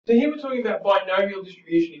So here we're talking about binomial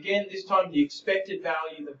distribution again, this time the expected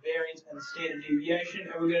value, the variance, and the standard deviation.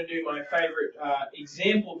 And we're going to do my favourite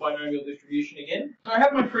example binomial distribution again. So I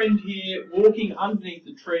have my friend here walking underneath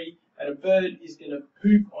the tree, and a bird is going to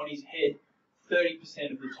poop on his head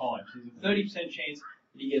 30% of the time. So there's a 30% chance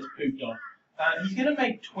that he gets pooped on. He's going to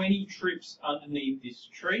make 20 trips underneath this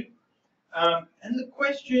tree. And the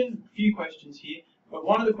question, a few questions here, but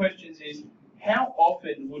one of the questions is, how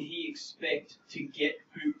often would he expect to get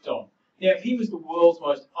pooped on? Now, if he was the world's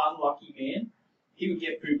most unlucky man, he would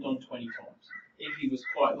get pooped on 20 times. If he was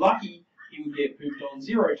quite lucky, he would get pooped on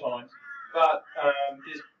 0 times. But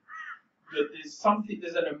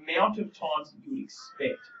there's an amount of times that you would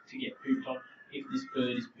expect to get pooped on if this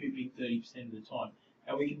bird is pooping 30% of the time.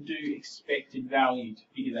 And we can do expected value to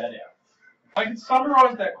figure that out. I can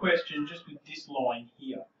summarize that question just with this line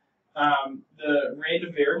here. The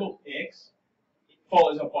random variable x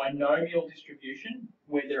follows a binomial distribution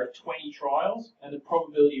where there are 20 trials and the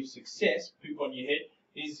probability of success, poop on your head,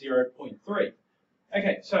 is 0.3.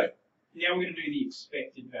 Okay, so now we're going to do the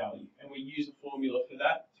expected value, and we use a formula for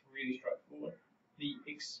that. It's really straightforward. The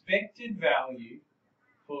expected value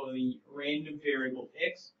for the random variable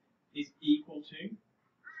x is equal to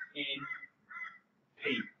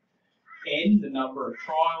NP. N, the number of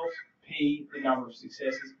trials, P, the number of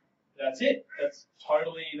successes. That's it. That's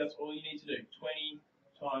all you need to do. 20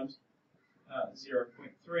 times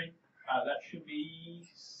 0.3. That should be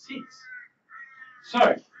 6.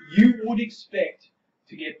 So you would expect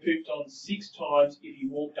to get pooped on 6 times if you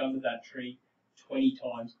walked under that tree 20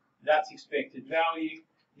 times. That's expected value.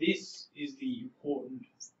 This is the important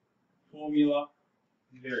formula.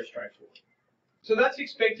 Very straightforward. So that's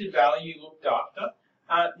expected value looked after.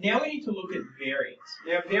 Now we need to look at variance.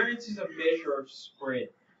 Now variance is a measure of spread.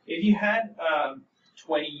 If you had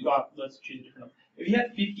 20, let's choose a different number. If you had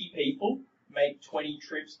 50 people make 20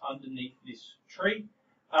 trips underneath this tree,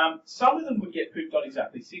 some of them would get pooped on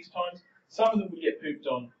exactly 6 times. Some of them would get pooped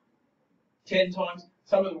on 10 times.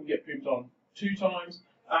 Some of them would get pooped on 2 times.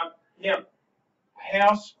 Now,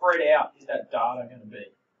 how spread out is that data going to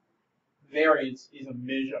be? Variance is a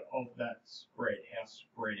measure of that spread, how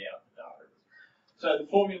spread out the data is. So the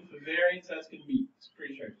formula for variance, that's going to be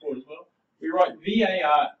pretty straightforward as well. We write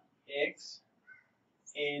VARX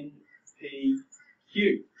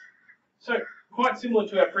NPQ. So quite similar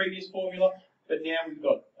to our previous formula, but now we've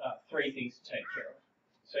got 3 things to take care of.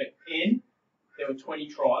 So N, there were 20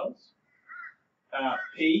 trials.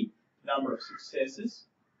 P, number of successes.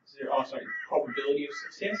 Probability of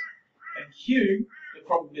success. And Q, the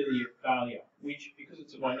probability of failure, which, because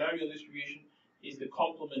it's a binomial distribution, is the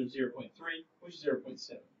complement of 0.3, which is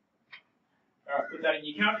 0.7. Alright, put that in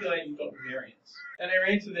your calculator, you've got variance. And our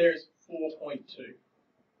answer there is 4.2.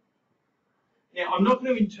 Now, I'm not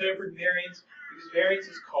going to interpret variance, because variance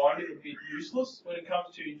is kind of a bit useless when it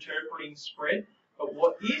comes to interpreting spread, but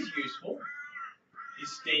what is useful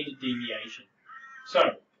is standard deviation.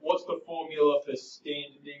 So, what's the formula for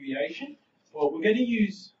standard deviation? Well, we're going to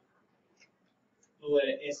use the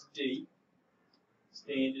letter SD,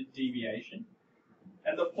 standard deviation.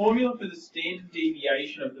 And the formula for the standard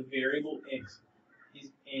deviation of the variable x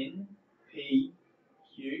is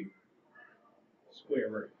NPQ square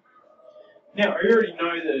root. Now, I already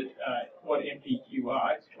know that what NPQ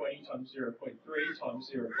are. It's 20 times 0.3 times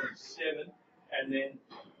 0.7, and then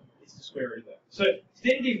it's the square root of that. So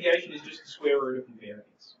standard deviation is just the square root of the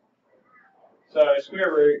variance. So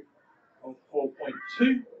square root of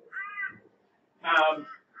 4.2,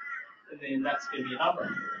 and then that's going to be a number.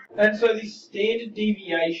 And so the standard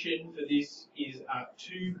deviation for this is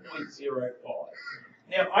 2.05.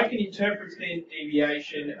 Now, I can interpret standard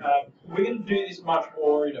deviation. We're going to do this much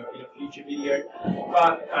more in a future video,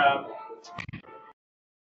 but